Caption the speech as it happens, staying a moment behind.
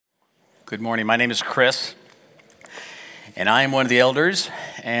Good morning. My name is Chris, and I am one of the elders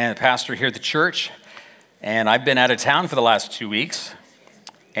and pastor here at the church. And I've been out of town for the last 2 weeks,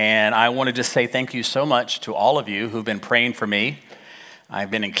 and I wanted to say thank you so much to all of you who've been praying for me.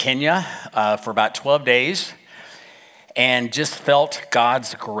 I've been in Kenya for about 12 days and just felt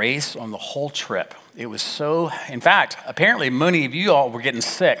God's grace on the whole trip. It was in fact, apparently many of you all were getting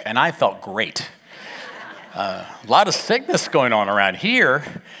sick, and I felt great. A lot of sickness going on around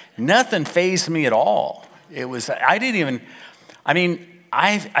here. Nothing fazed me at all. I didn't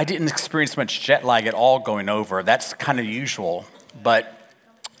experience much jet lag at all going over. That's kind of usual. But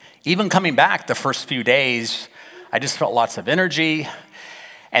even coming back the first few days, I just felt lots of energy.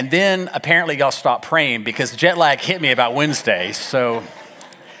 And then apparently y'all stopped praying because jet lag hit me about Wednesday. So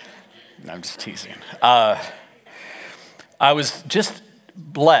I'm just teasing. I was just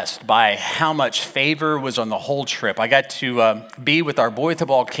blessed by how much favor was on the whole trip. I got to be with our Boy with the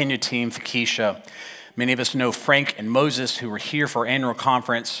Ball Kenya team, Fakisha. Many of us know Frank and Moses, who were here for our annual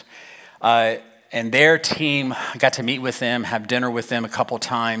conference. And their team, I got to meet with them, have dinner with them a couple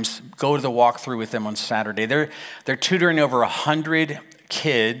times, go to the walkthrough with them on Saturday. They're tutoring over 100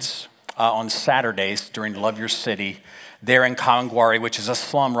 kids on Saturdays during Love Your City. They're in Kawangware, which is a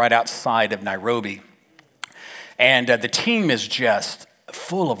slum right outside of Nairobi. And the team is just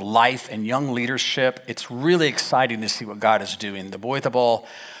full of life and young leadership. It's really exciting to see what God is doing. The Boy with the Ball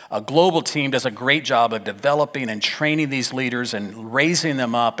global team does a great job of developing and training these leaders and raising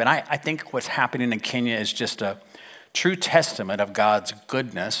them up. And I think what's happening in Kenya is just a true testament of God's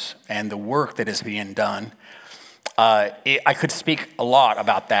goodness and the work that is being done. I could speak a lot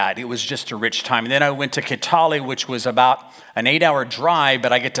about that. It was just a rich time. And then I went to Kitale, which was about an 8-hour drive,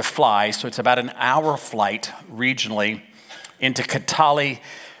 but I get to fly. So it's about an hour flight regionally into Kitale,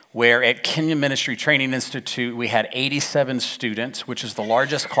 where at Kenya Ministry Training Institute, we had 87 students, which is the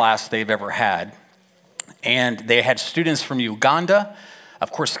largest class they've ever had. And they had students from Uganda,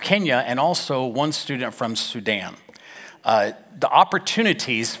 of course, Kenya, and also one student from Sudan. The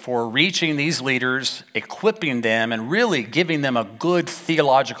opportunities for reaching these leaders, equipping them, and really giving them a good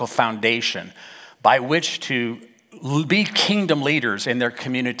theological foundation by which to be kingdom leaders in their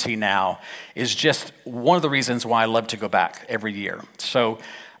community now is just one of the reasons why I love to go back every year. So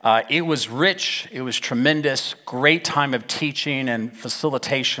it was rich, it was tremendous, great time of teaching and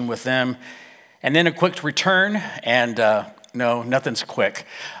facilitation with them. And then a quick return, and no, nothing's quick.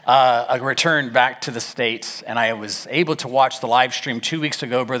 A return back to the States, and I was able to watch the live stream 2 weeks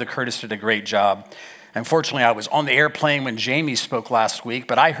ago. Brother Curtis did a great job. Unfortunately, I was on the airplane when Jamie spoke last week,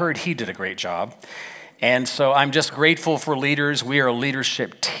 but I heard he did a great job. And so I'm just grateful for leaders. We are a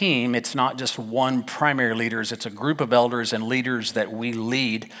leadership team. It's not just one primary leaders. It's a group of elders and leaders that we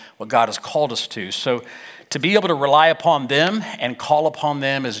lead what God has called us to. So to be able to rely upon them and call upon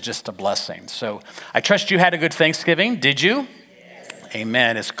them is just a blessing. So I trust you had a good Thanksgiving. Did you? Yes.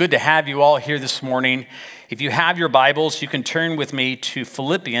 Amen. It's good to have you all here this morning. If you have your Bibles, you can turn with me to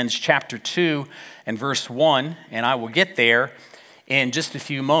Philippians chapter 2 and verse 1, and I will get there in just a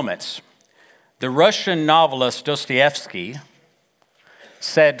few moments. The Russian novelist Dostoevsky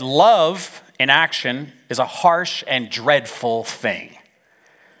said, "Love in action is a harsh and dreadful thing,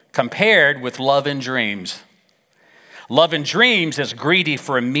 compared with love in dreams. Love in dreams is greedy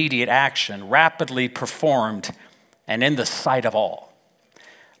for immediate action, rapidly performed, and in the sight of all.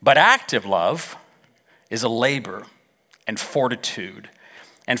 But active love is a labor and fortitude,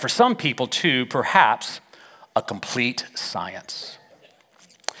 and for some people too, perhaps a complete science."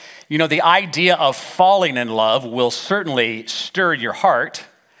 You know, the idea of falling in love will certainly stir your heart.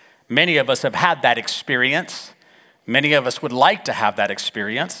 Many of us have had that experience. Many of us would like to have that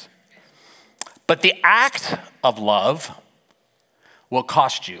experience. But the act of love will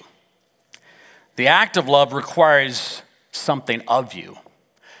cost you. The act of love requires something of you.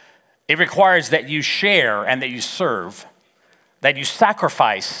 It requires that you share and that you serve, that you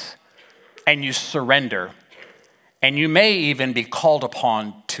sacrifice and you surrender. And you may even be called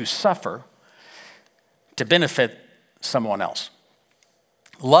upon to suffer to benefit someone else.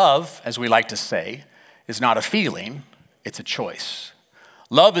 Love, as we like to say, is not a feeling, it's a choice.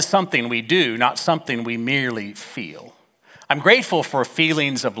 Love is something we do, not something we merely feel. I'm grateful for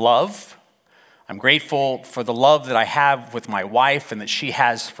feelings of love. I'm grateful for the love that I have with my wife and that she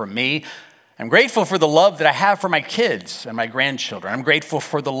has for me. I'm grateful for the love that I have for my kids and my grandchildren. I'm grateful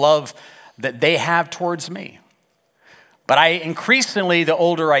for the love that they have towards me. But I increasingly, the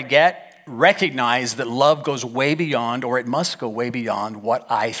older I get, recognize that love goes way beyond, or it must go way beyond what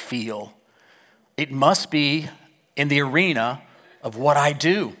I feel. It must be in the arena of what I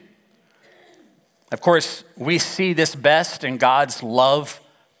do. Of course, we see this best in God's love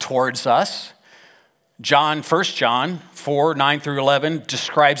towards us. First John 4, 9 through 11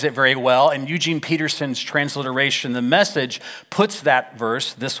 describes it very well. And Eugene Peterson's transliteration, The Message, puts that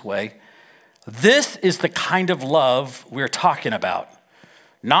verse this way. This is the kind of love we're talking about.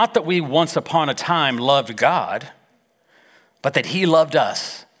 Not that we once upon a time loved God, but that he loved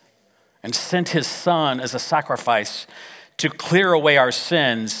us and sent his son as a sacrifice to clear away our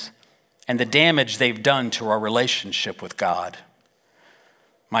sins and the damage they've done to our relationship with God.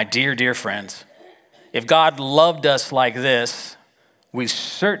 My dear, dear friends, if God loved us like this, we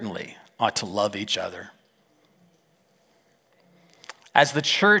certainly ought to love each other. As the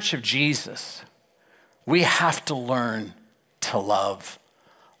church of Jesus, we have to learn to love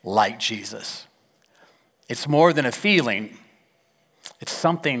like Jesus. It's more than a feeling. It's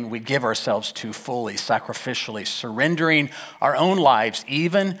something we give ourselves to fully, sacrificially, surrendering our own lives,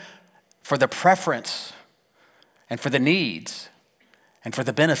 even for the preference and for the needs and for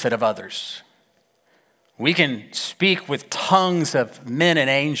the benefit of others. We can speak with tongues of men and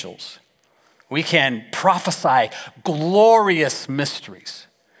angels. We can prophesy glorious mysteries.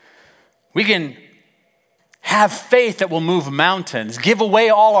 We can have faith that will move mountains, give away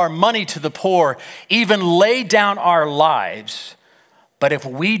all our money to the poor, even lay down our lives. But if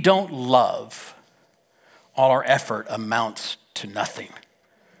we don't love, all our effort amounts to nothing.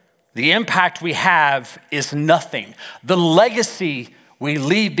 The impact we have is nothing. The legacy we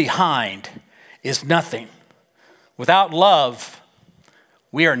leave behind is nothing. Without love,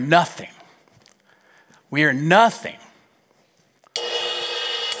 we are nothing. We are nothing.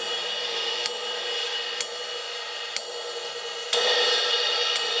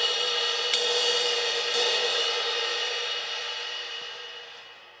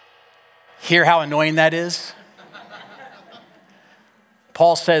 Hear how annoying that is?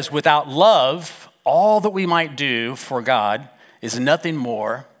 Paul says, without love, all that we might do for God is nothing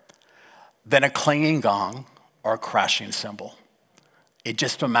more than a clanging gong or a crashing cymbal. It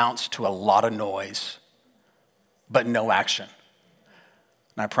just amounts to a lot of noise, but no action.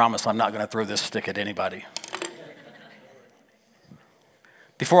 And I promise I'm not going to throw this stick at anybody.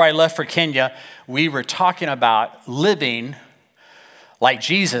 Before I left for Kenya, we were talking about living like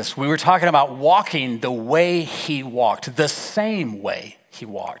Jesus. We were talking about walking the way he walked, the same way he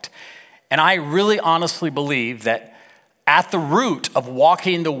walked. And I really honestly believe that at the root of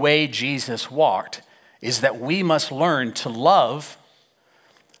walking the way Jesus walked is that we must learn to love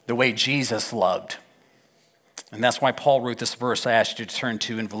the way Jesus loved. And that's why Paul wrote this verse I asked you to turn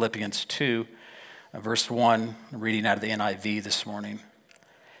to in Philippians 2, verse 1, reading out of the NIV this morning.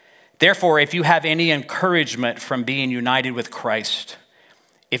 Therefore, if you have any encouragement from being united with Christ,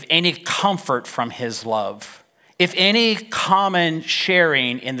 if any comfort from his love, if any common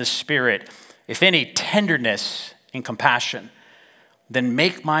sharing in the Spirit, if any tenderness and compassion, then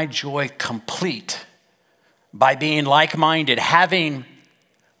make my joy complete by being like-minded, having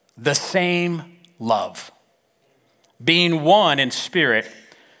the same love, being one in spirit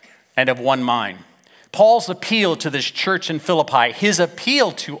and of one mind. Paul's appeal to this church in Philippi, his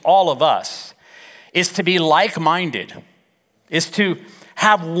appeal to all of us, is to be like-minded, is to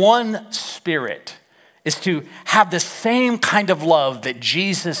have one spirit, is to have the same kind of love that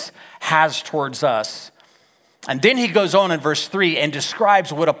Jesus has towards us. And then he goes on in verse 3 and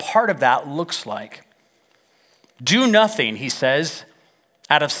describes what a part of that looks like. Do nothing, he says,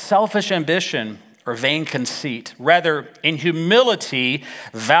 out of selfish ambition or vain conceit. Rather, in humility,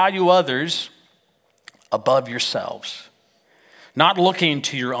 value others above yourselves, not looking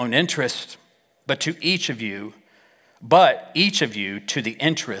to your own interest, but each of you to the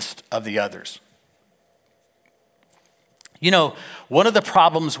interest of the others. You know, one of the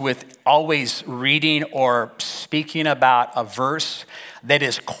problems with always reading or speaking about a verse that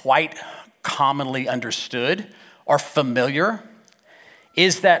is quite commonly understood or familiar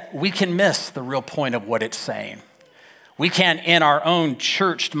is that we can miss the real point of what it's saying. We can, in our own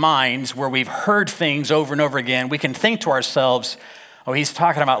churched minds, where we've heard things over and over again, we can think to ourselves, oh, he's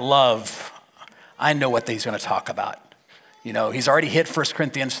talking about love. I know what he's going to talk about. You know, he's already hit 1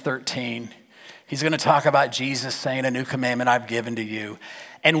 Corinthians 13. He's going to talk about Jesus saying, a new commandment I've given to you.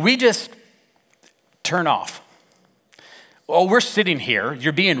 And we just turn off. Well, we're sitting here.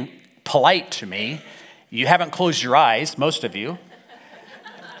 You're being polite to me. You haven't closed your eyes, most of you.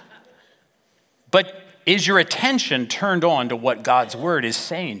 But is your attention turned on to what God's word is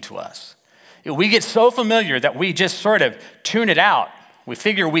saying to us? We get so familiar that we just sort of tune it out. We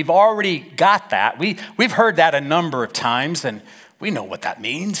figure we've already got that. We've heard that a number of times, and we know what that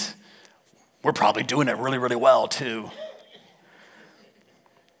means. We're probably doing it really, really well, too.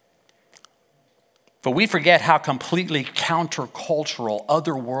 But we forget how completely countercultural,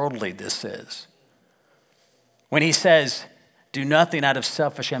 otherworldly this is. When he says, do nothing out of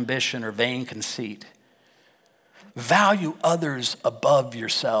selfish ambition or vain conceit. Value others above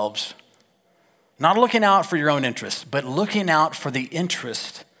yourselves. Not looking out for your own interests, but looking out for the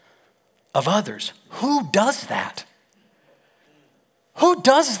interest of others. Who does that? Who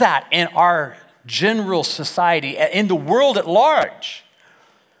does that in our general society, in the world at large?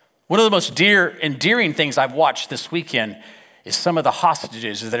 One of the most endearing things I've watched this weekend is some of the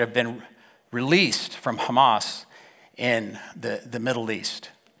hostages that have been released from Hamas in the Middle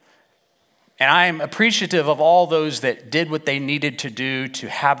East. And I'm appreciative of all those that did what they needed to do to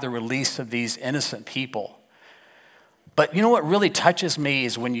have the release of these innocent people. But you know what really touches me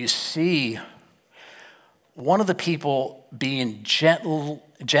is when you see one of the people being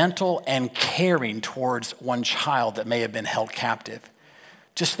gentle and caring towards one child that may have been held captive.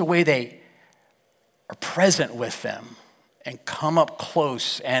 Just the way they are present with them and come up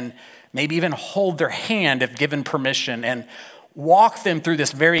close and maybe even hold their hand if given permission and walk them through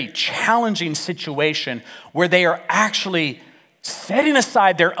this very challenging situation where they are actually setting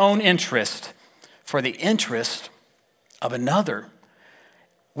aside their own interest for the interest of another.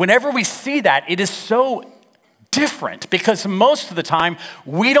 Whenever we see that, it is so different because most of the time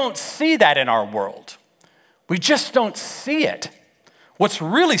we don't see that in our world. We just don't see it. What's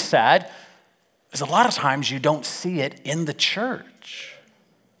really sad is a lot of times you don't see it in the church.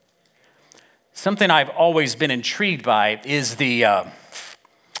 Something I've always been intrigued by is the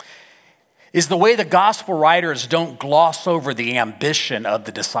way the gospel writers don't gloss over the ambition of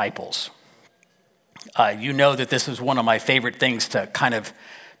the disciples. You know that this is one of my favorite things to kind of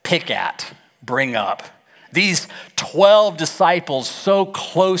pick at, bring up. These 12 disciples so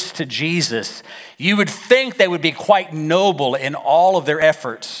close to Jesus, you would think they would be quite noble in all of their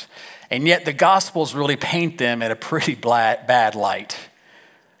efforts, and yet the Gospels really paint them in a pretty bad light.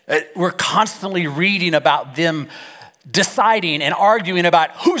 We're constantly reading about them deciding and arguing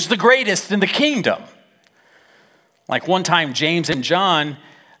about who's the greatest in the kingdom. Like one time, James and John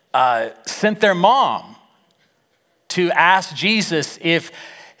sent their mom to ask Jesus if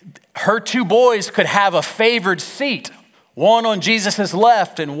her two boys could have a favored seat, one on Jesus'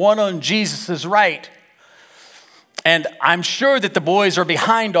 left and one on Jesus' right. And I'm sure that the boys are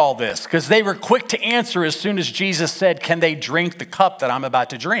behind all this because they were quick to answer as soon as Jesus said, can they drink the cup that I'm about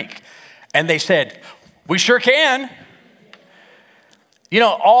to drink? And they said, we sure can. You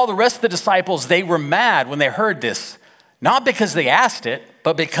know, all the rest of the disciples, they were mad when they heard this, not because they asked it,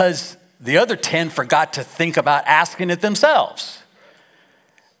 but because the other 10 forgot to think about asking it themselves.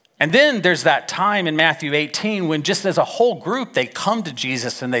 And then there's that time in Matthew 18 when just as a whole group, they come to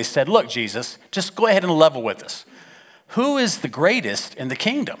Jesus and they said, look, Jesus, just go ahead and level with us. Who is the greatest in the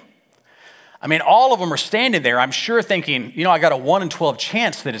kingdom? I mean, all of them are standing there, I'm sure thinking, I got a 1 in 12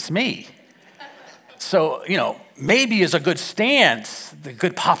 chance that it's me. So, maybe is a good stance, the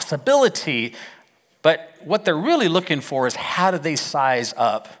good possibility. But what they're really looking for is how do they size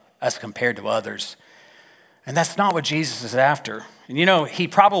up as compared to others? And that's not what Jesus is after. And he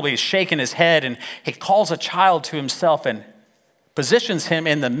probably is shaking his head and he calls a child to himself and positions him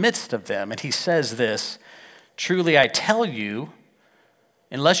in the midst of them. And he says this, truly I tell you,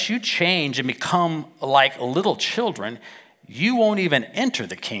 unless you change and become like little children, you won't even enter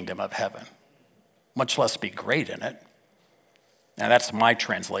the kingdom of heaven, much less be great in it. Now that's my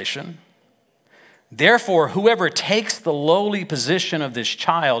translation. Therefore, whoever takes the lowly position of this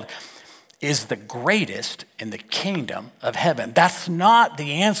child is the greatest in the kingdom of heaven. That's not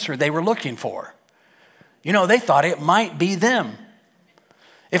the answer they were looking for. They thought it might be them.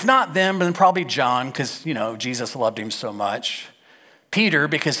 If not them, then probably John, because, Jesus loved him so much. Peter,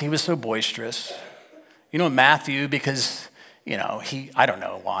 because he was so boisterous. Matthew, because, I don't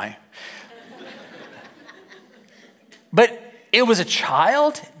know why. But it was a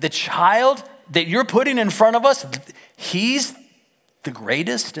child, the child that you're putting in front of us, he's the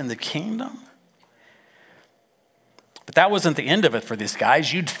greatest in the kingdom. But that wasn't the end of it for these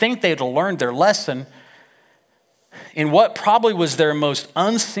guys. You'd think they'd learned their lesson in what probably was their most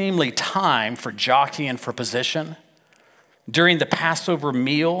unseemly time for jockeying for position during the Passover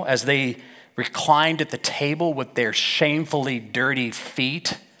meal as they reclined at the table with their shamefully dirty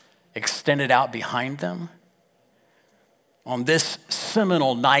feet extended out behind them. On this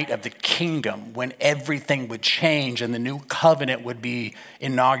seminal night of the kingdom when everything would change and the new covenant would be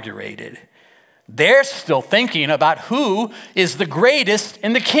inaugurated, they're still thinking about who is the greatest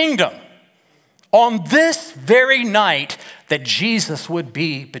in the kingdom on this very night that Jesus would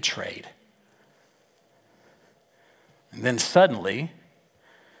be betrayed. And then suddenly,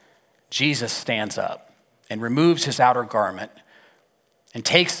 Jesus stands up and removes his outer garment and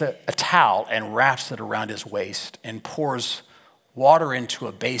takes a towel and wraps it around his waist and pours water into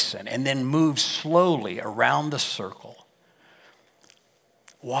a basin and then moves slowly around the circle,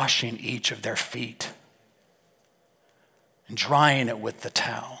 washing each of their feet and drying it with the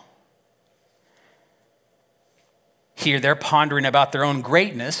towel. Here they're pondering about their own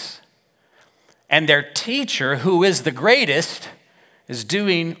greatness, and their teacher, who is the greatest, is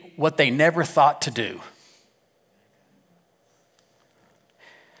doing what they never thought to do.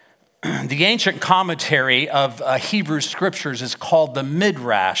 The ancient commentary of Hebrew scriptures is called the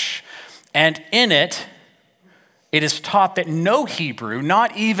Midrash, and in it, it is taught that no Hebrew,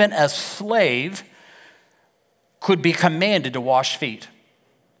 not even a slave, could be commanded to wash feet.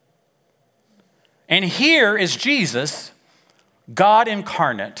 And here is Jesus, God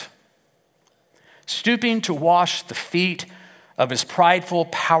incarnate, stooping to wash the feet of his prideful,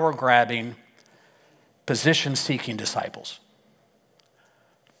 power-grabbing, position-seeking disciples.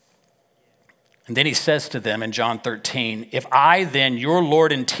 And then he says to them in John 13, "If I then, your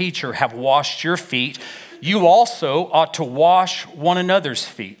Lord and teacher, have washed your feet, you also ought to wash one another's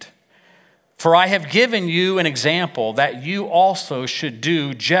feet. For I have given you an example that you also should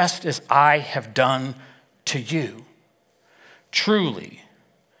do just as I have done to you. Truly,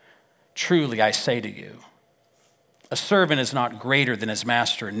 truly, I say to you, a servant is not greater than his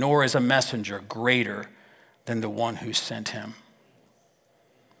master, nor is a messenger greater than the one who sent him."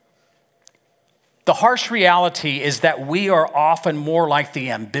 The harsh reality is that we are often more like the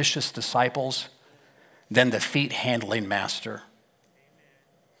ambitious disciples than the feet-handling master.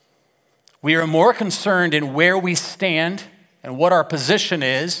 We are more concerned in where we stand and what our position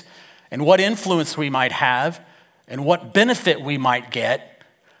is and what influence we might have and what benefit we might get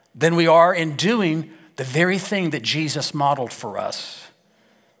than we are in doing the very thing that Jesus modeled for us.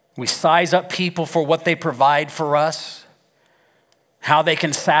 We size up people for what they provide for us, how they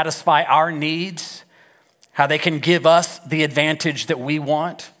can satisfy our needs, how they can give us the advantage that we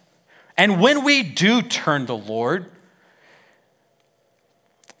want. And when we do turn to the Lord,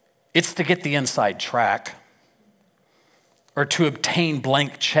 it's to get the inside track or to obtain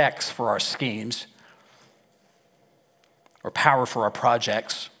blank checks for our schemes or power for our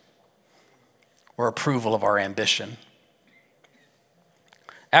projects or approval of our ambition.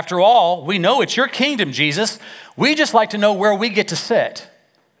 After all, we know it's your kingdom, Jesus. We just like to know where we get to sit.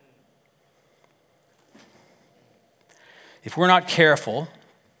 If we're not careful,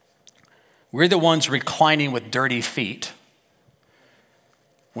 we're the ones reclining with dirty feet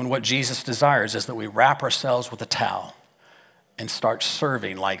when what Jesus desires is that we wrap ourselves with a towel and start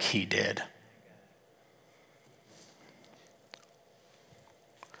serving like he did.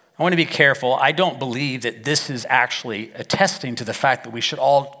 I want to be careful. I don't believe that this is actually attesting to the fact that we should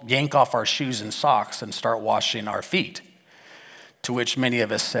all yank off our shoes and socks and start washing our feet, to which many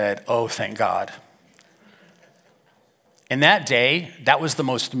of us said, "Oh, thank God." In that day, that was the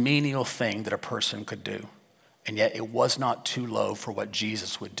most menial thing that a person could do. And yet it was not too low for what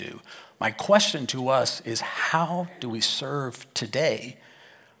Jesus would do. My question to us is, how do we serve today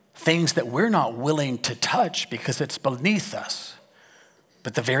things that we're not willing to touch because it's beneath us,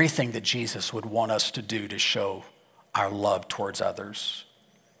 but the very thing that Jesus would want us to do to show our love towards others?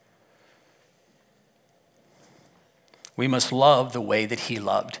 We must love the way that he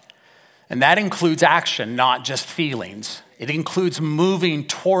loved. And that includes action, not just feelings. It includes moving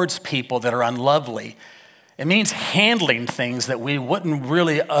towards people that are unlovely. It means handling things that we wouldn't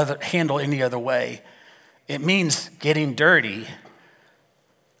really handle any other way. It means getting dirty,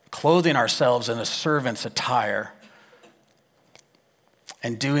 clothing ourselves in a servant's attire,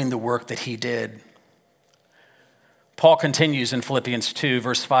 and doing the work that he did. Paul continues in Philippians 2,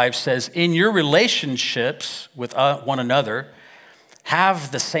 verse 5 says, "In your relationships with one another,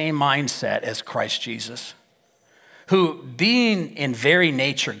 have the same mindset as Christ Jesus, who, being in very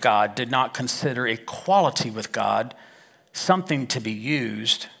nature God, did not consider equality with God something to be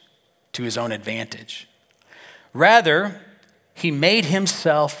used to his own advantage. Rather, he made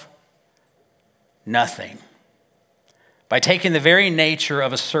himself nothing by taking the very nature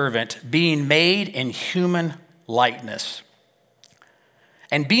of a servant, being made in human likeness.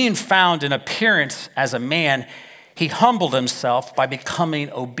 And being found in appearance as a man, he humbled himself by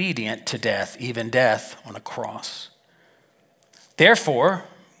becoming obedient to death, even death on a cross. Therefore,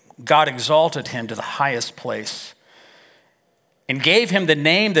 God exalted him to the highest place and gave him the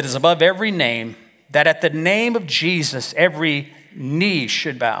name that is above every name, that at the name of Jesus every knee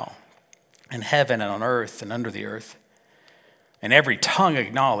should bow, in heaven and on earth and under the earth, and every tongue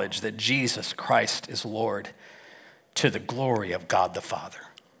acknowledge that Jesus Christ is Lord, to the glory of God the Father."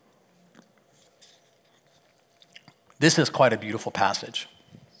 This is quite a beautiful passage.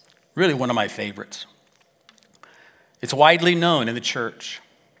 Really one of my favorites. It's widely known in the church.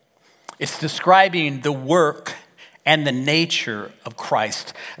 It's describing the work and the nature of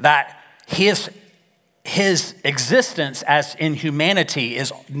Christ, that his existence as in humanity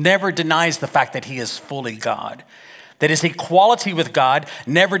never denies the fact that he is fully God. That his equality with God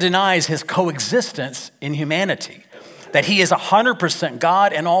never denies his coexistence in humanity. That he is 100%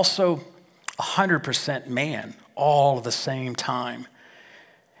 God and also 100% man, all at the same time.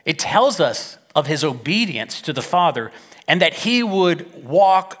 It tells us of his obedience to the Father and that he would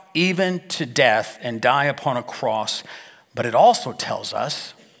walk even to death and die upon a cross. But it also tells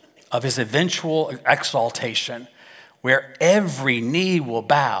us of his eventual exaltation, where every knee will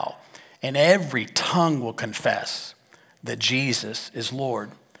bow and every tongue will confess that Jesus is Lord.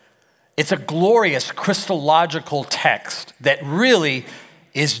 It's a glorious Christological text that really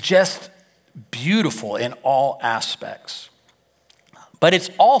is just beautiful in all aspects. But it's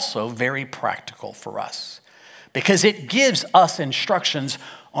also very practical for us because it gives us instructions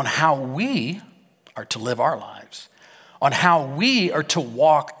on how we are to live our lives, on how we are to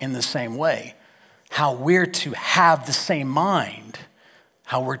walk in the same way, how we're to have the same mind,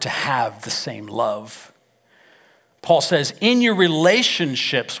 how we're to have the same love. Paul says, in your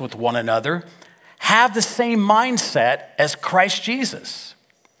relationships with one another, have the same mindset as Christ Jesus.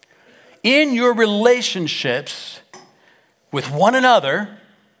 In your relationships with one another,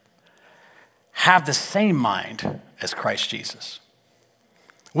 have the same mind as Christ Jesus,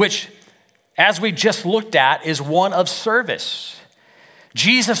 which, as we just looked at, is one of service.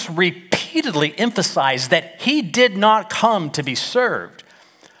 Jesus repeatedly emphasized that he did not come to be served,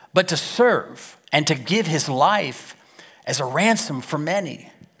 but to serve and to give his life as a ransom for many.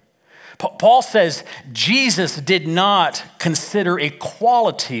 Paul says Jesus did not consider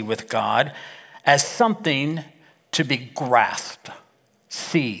equality with God as something to be grasped,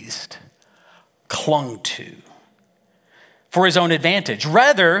 seized, clung to for his own advantage.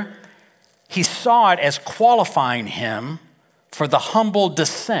 Rather, he saw it as qualifying him for the humble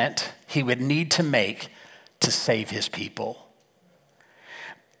descent he would need to make to save his people.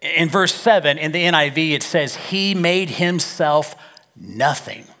 In verse 7, in the NIV, it says, he made himself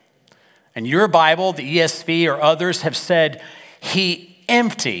nothing. And your Bible, the ESV or others have said, he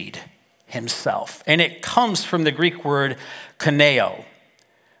emptied himself. And it comes from the Greek word kaneo,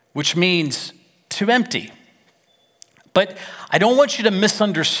 which means to empty. But I don't want you to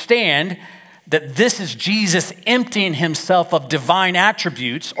misunderstand that this is Jesus emptying himself of divine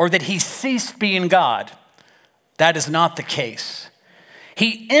attributes or that he ceased being God. That is not the case.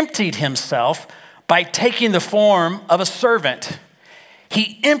 He emptied himself by taking the form of a servant.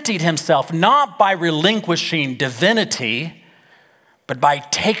 He emptied himself not by relinquishing divinity, but by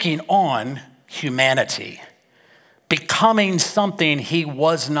taking on humanity, becoming something he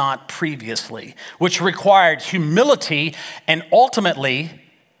was not previously, which required humility and ultimately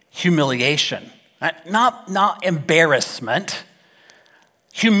humiliation. Not embarrassment.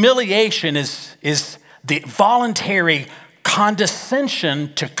 Humiliation is the voluntary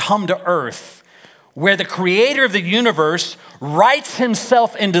condescension to come to earth, where the creator of the universe writes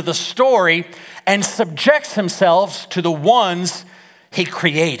himself into the story and subjects himself to the ones he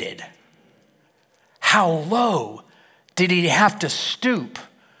created. How low did he have to stoop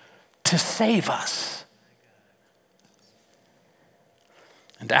to save us?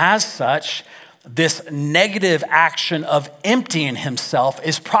 And as such, this negative action of emptying himself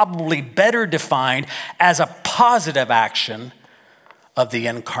is probably better defined as a positive action of the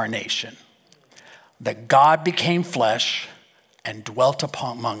incarnation. That God became flesh and dwelt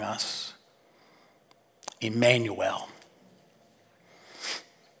among us. Emmanuel.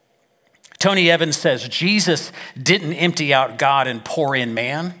 Tony Evans says, Jesus didn't empty out God and pour in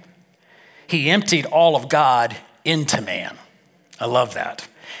man. He emptied all of God into man. I love that.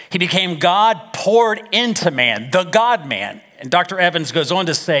 He became God, poured into man, the God-man. And Dr. Evans goes on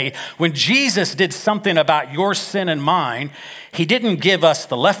to say, when Jesus did something about your sin and mine, he didn't give us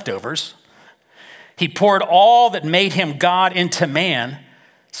the leftovers. He poured all that made him God into man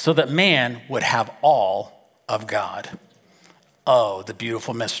so that man would have all of God. Oh, the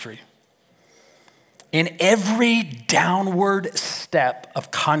beautiful mystery. In every downward step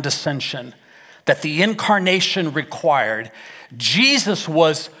of condescension that the incarnation required, Jesus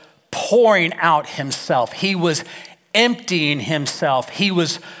was pouring out himself. He was emptying himself. He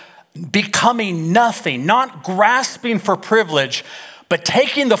was becoming nothing, not grasping for privilege, but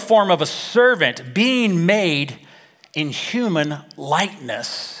taking the form of a servant, being made in human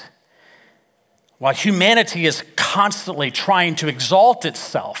likeness. While humanity is constantly trying to exalt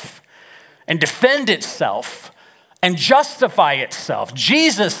itself and defend itself and justify itself.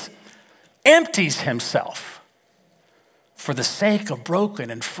 Jesus empties himself for the sake of broken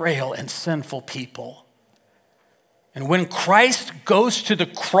and frail and sinful people. And when Christ goes to the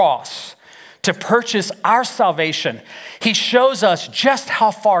cross to purchase our salvation, he shows us just how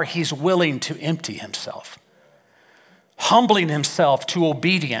far he's willing to empty himself, humbling himself to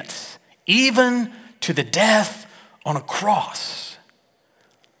obedience, even to the death on a cross.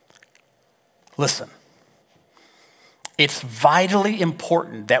 Listen, it's vitally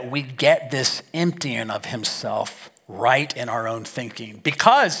important that we get this emptying of himself right in our own thinking,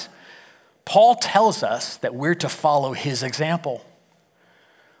 because Paul tells us that we're to follow his example,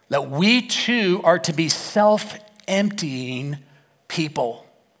 that we too are to be self-emptying people,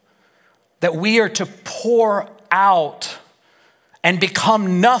 that we are to pour out and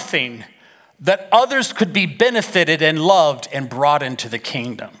become nothing, that others could be benefited and loved and brought into the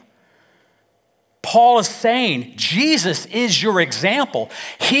kingdom. Paul is saying, Jesus is your example.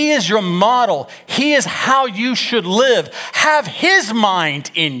 He is your model. He is how you should live. Have his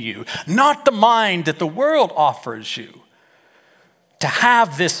mind in you, not the mind that the world offers you. To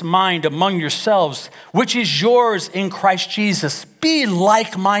have this mind among yourselves, which is yours in Christ Jesus. Be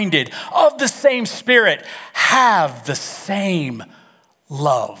like-minded, of the same spirit. Have the same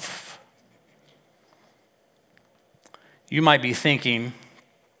love. You might be thinking,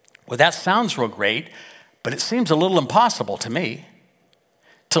 well, that sounds real great, but it seems a little impossible to me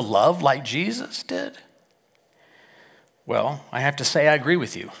to love like Jesus did. Well, I have to say I agree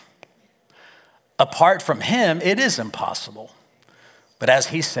with you. Apart from him, it is impossible. But as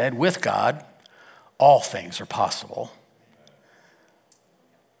he said, with God, all things are possible.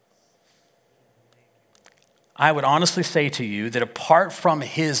 I would honestly say to you that apart from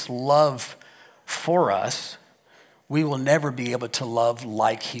his love for us, we will never be able to love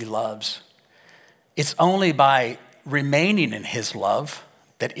like he loves. It's only by remaining in his love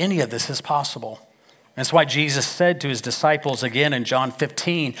that any of this is possible. That's why Jesus said to his disciples again in John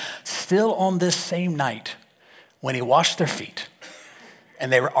 15, still on this same night when he washed their feet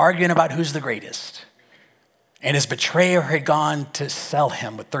and they were arguing about who's the greatest, and his betrayer had gone to sell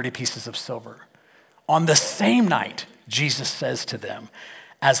him with 30 pieces of silver. On the same night, Jesus says to them,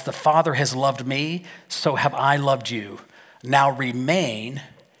 as the Father has loved me, so have I loved you. Now remain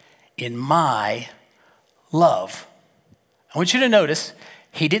in my love. I want you to notice,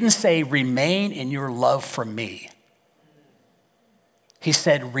 he didn't say remain in your love for me. He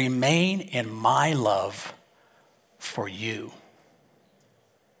said remain in my love for you.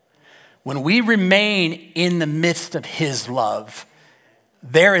 When we remain in the midst of his love,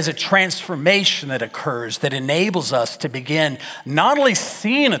 there is a transformation that occurs that enables us to begin not only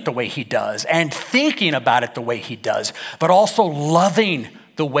seeing it the way he does and thinking about it the way he does, but also loving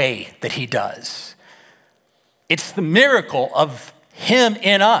the way that he does. It's the miracle of him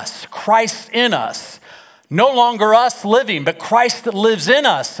in us, Christ in us. No longer us living, but Christ that lives in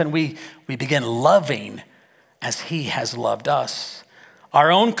us. And we begin loving as he has loved us. Our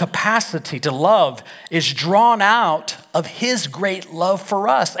own capacity to love is drawn out of his great love for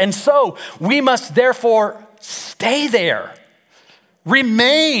us. And so we must therefore stay there.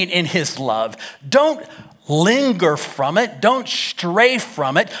 Remain in his love. Don't linger from it. Don't stray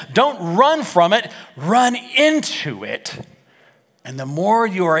from it. Don't run from it. Run into it. And the more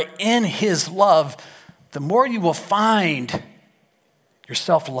you are in his love, the more you will find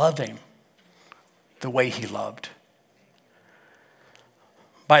yourself loving the way he loved.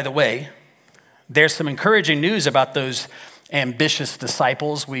 By the way, there's some encouraging news about those ambitious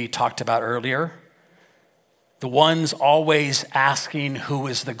disciples we talked about earlier. The ones always asking who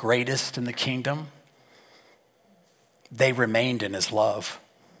is the greatest in the kingdom. They remained in his love.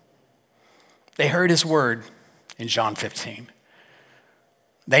 They heard his word in John 15.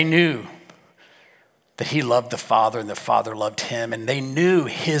 They knew that he loved the Father and the Father loved him, and they knew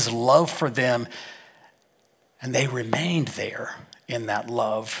his love for them, and they remained there in that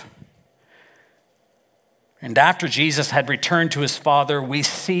love. And after Jesus had returned to his Father, we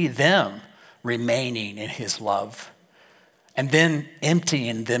see them remaining in his love and then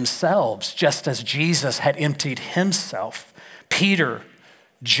emptying themselves, just as Jesus had emptied himself. Peter,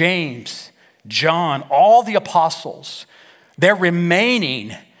 James, John, all the apostles, they're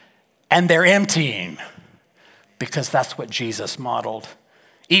remaining and they're emptying because that's what Jesus modeled.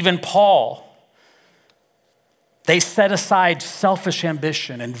 Even Paul, they set aside selfish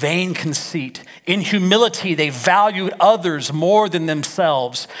ambition and vain conceit. In humility, they valued others more than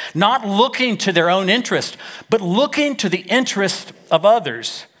themselves, not looking to their own interest, but looking to the interest of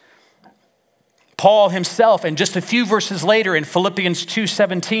others. Paul himself, and just a few verses later in Philippians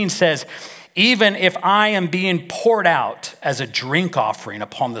 2:17 says, Even if I am being poured out as a drink offering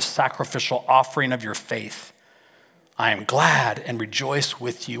upon the sacrificial offering of your faith, I am glad and rejoice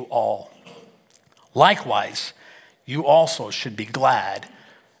with you all. Likewise, you also should be glad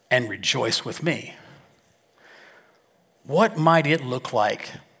and rejoice with me. What might it look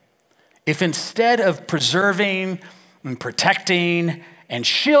like if instead of preserving and protecting and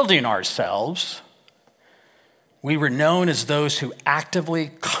shielding ourselves, we were known as those who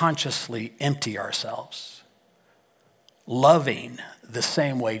actively, consciously empty ourselves, loving the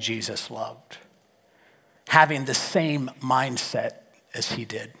same way Jesus loved, having the same mindset as he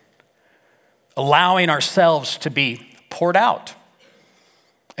did, allowing ourselves to be poured out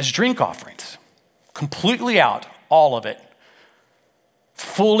as drink offerings, completely out, all of it,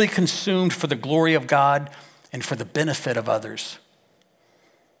 fully consumed for the glory of God and for the benefit of others.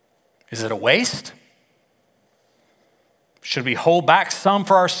 Is it a waste? Should we hold back some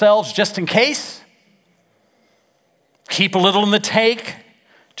for ourselves just in case? Keep a little in the tank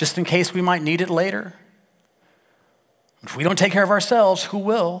just in case we might need it later? If we don't take care of ourselves, who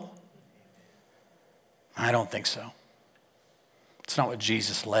will? I don't think so. It's not what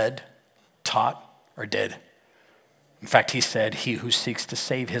Jesus led, taught, or did. In fact, he said, he who seeks to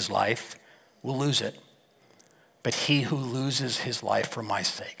save his life will lose it. But he who loses his life for my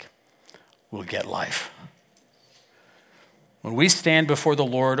sake will get life. When we stand before the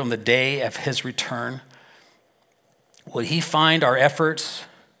Lord on the day of his return, will he find our efforts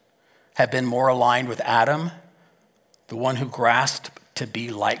have been more aligned with Adam, the one who grasped to be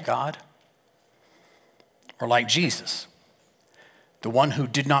like God, or like Jesus, the one who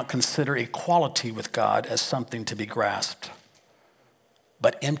did not consider equality with God as something to be grasped,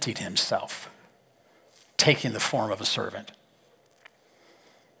 but emptied himself, taking the form of a servant?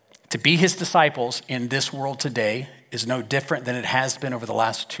 To be his disciples in this world today is no different than it has been over the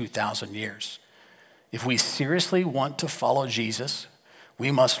last 2,000 years. If we seriously want to follow Jesus,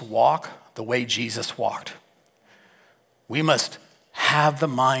 we must walk the way Jesus walked. We must have the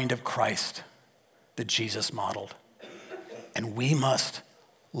mind of Christ that Jesus modeled. And we must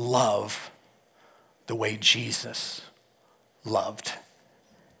love the way Jesus loved.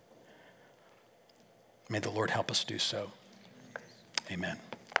 May the Lord help us do so. Amen.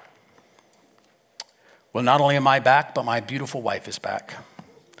 Well, not only am I back, but my beautiful wife is back.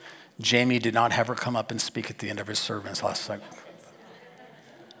 Jamie did not have her come up and speak at the end of his sermons last night.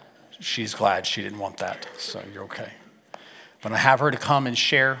 She's glad she didn't want that, so you're okay. But I have her to come and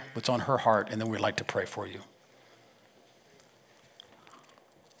share what's on her heart, and then we'd like to pray for you.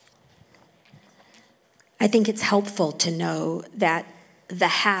 I think it's helpful to know that the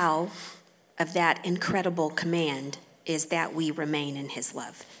how of that incredible command is that we remain in his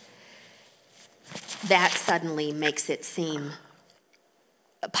love. That suddenly makes it seem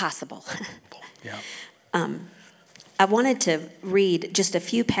possible. Yeah. I wanted to read just a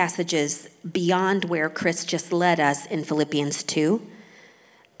few passages beyond where Chris just led us in Philippians 2,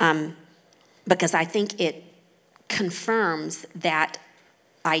 because I think it confirms that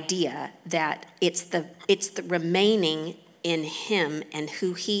idea that it's the remaining in him and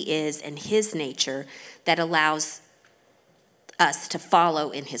who he is and his nature that allows us to follow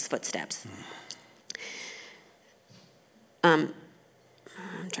in his footsteps. I'm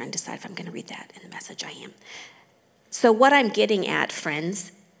trying to decide if I'm going to read that in the message. I am. So what I'm getting at,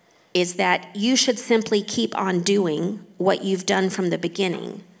 friends, is that you should simply keep on doing what you've done from the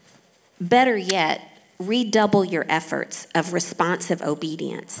beginning. Better yet, redouble your efforts of responsive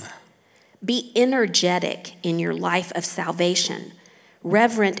obedience. Be energetic in your life of salvation,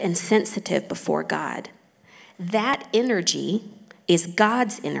 reverent and sensitive before God. That energy is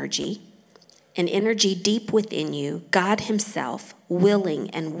God's energy, an energy deep within you, God himself, willing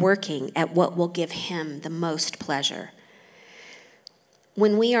and working at what will give him the most pleasure.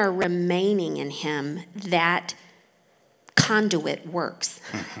 When we are remaining in him, that conduit works.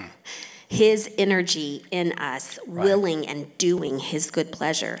 Mm-hmm. His energy in us, right, willing and doing his good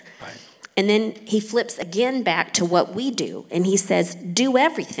pleasure. Right. And then he flips again back to what we do, and he says, do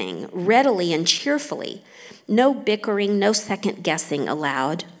everything readily and cheerfully. No bickering, no second guessing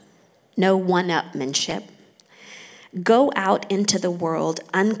allowed. No one-upmanship. Go out into the world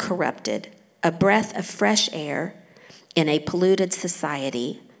uncorrupted, a breath of fresh air in a polluted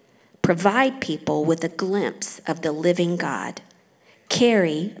society. Provide people with a glimpse of the living God.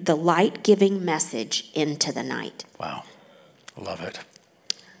 Carry the light-giving message into the night. Wow. I love it.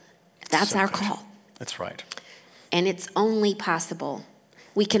 That's so our good. call. That's right. And it's only possible.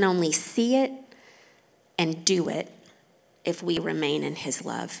 We can only see it and do it if we remain in his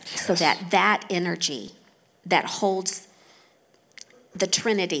love. Yes. So that energy that holds the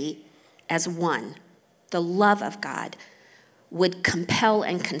Trinity as one, the love of God, would compel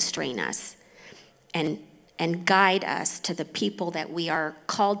and constrain us and guide us to the people that we are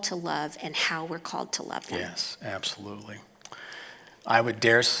called to love and how we're called to love them. Yes, absolutely. I would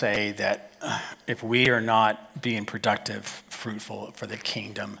dare say that if we are not being productive, fruitful for the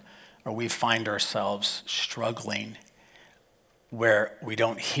kingdom, or we find ourselves struggling where we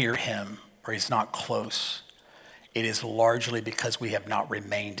don't hear him or he's not close, it is largely because we have not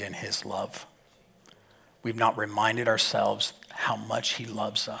remained in his love. We've not reminded ourselves how much he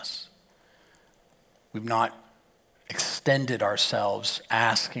loves us. We've not extended ourselves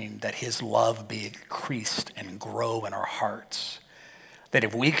asking that his love be increased and grow in our hearts. That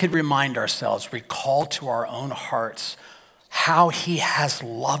if we could remind ourselves, recall to our own hearts how he has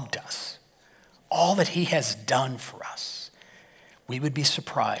loved us, all that he has done for us, we would be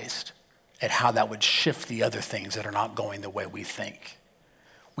surprised at how that would shift the other things that are not going the way we think.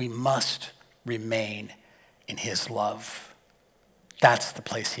 We must remain in his love. That's the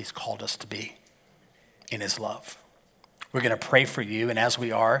place he's called us to be, in his love. We're going to pray for you, and as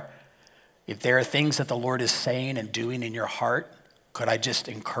we are, if there are things that the Lord is saying and doing in your heart, could I just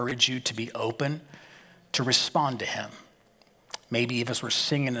encourage you to be open to respond to him? Maybe if as we're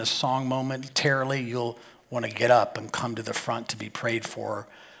singing a song momentarily, you'll want to get up and come to the front to be prayed for.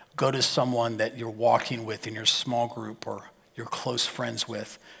 Go to someone that you're walking with in your small group or your close friends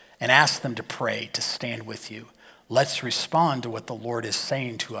with and ask them to pray, to stand with you. Let's respond to what the Lord is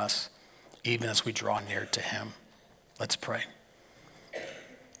saying to us, even as we draw near to him. Let's pray.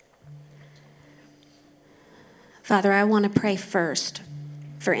 Father, I want to pray first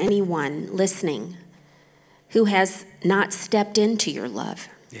for anyone listening who has not stepped into your love.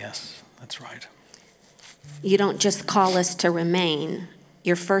 Yes, that's right. You don't just call us to remain.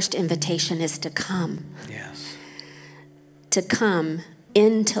 Your first invitation is to come. Yes. To come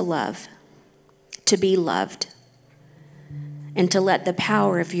into love, to be loved, and to let the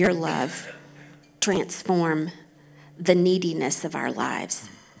power of your love transform the neediness of our lives.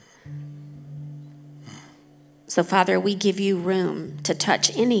 So, Father, we give you room to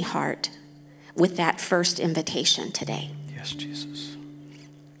touch any heart with that first invitation today. Yes, Jesus.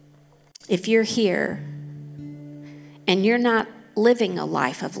 If you're here and you're not living a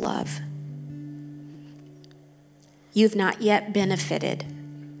life of love, you've not yet benefited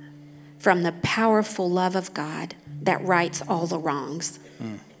from the powerful love of God that rights all the wrongs.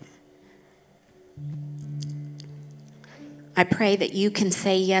 I pray that you can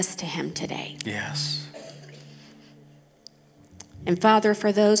say yes to him today. Yes. And Father,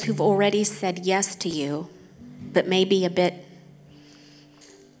 for those who've already said yes to you, but may be a bit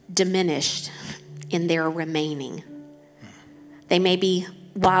diminished in their remaining, they may be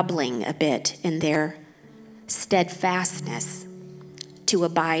wobbling a bit in their steadfastness to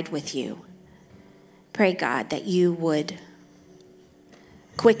abide with you. Pray, God, that you would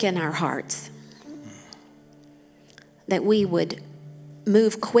quicken our hearts, that we would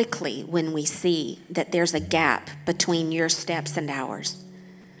move quickly when we see that there's a gap between your steps and ours.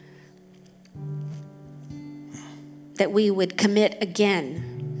 That we would commit again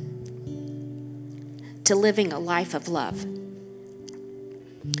to living a life of love,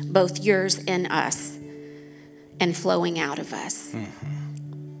 both yours in us and flowing out of us.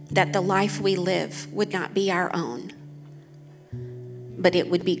 That the life we live would not be our own, but it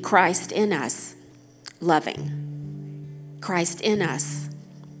would be Christ in us loving, Christ in us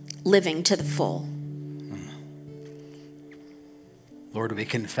living to the full. Lord, we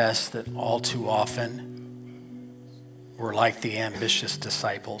confess that all too often we're like the ambitious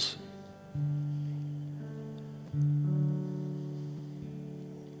disciples.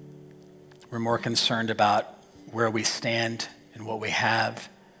 We're more concerned about where we stand and what we have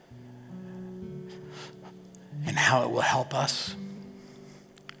and how it will help us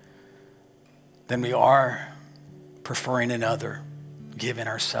than we are preferring another, giving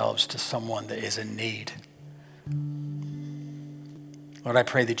ourselves to someone that is in need. Lord, I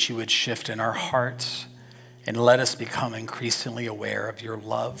pray that you would shift in our hearts and let us become increasingly aware of your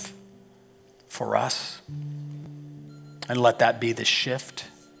love for us. And let that be the shift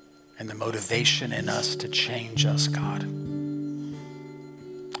and the motivation in us to change us, God.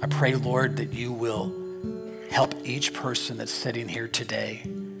 I pray, Lord, that you will help each person that's sitting here today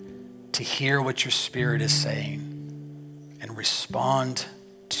to hear what your Spirit is saying and respond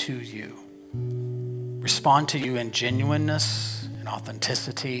to you. Respond to you in genuineness and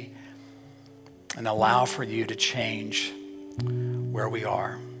authenticity, and allow for you to change where we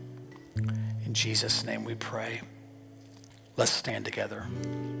are. In Jesus' name we pray. Let's stand together.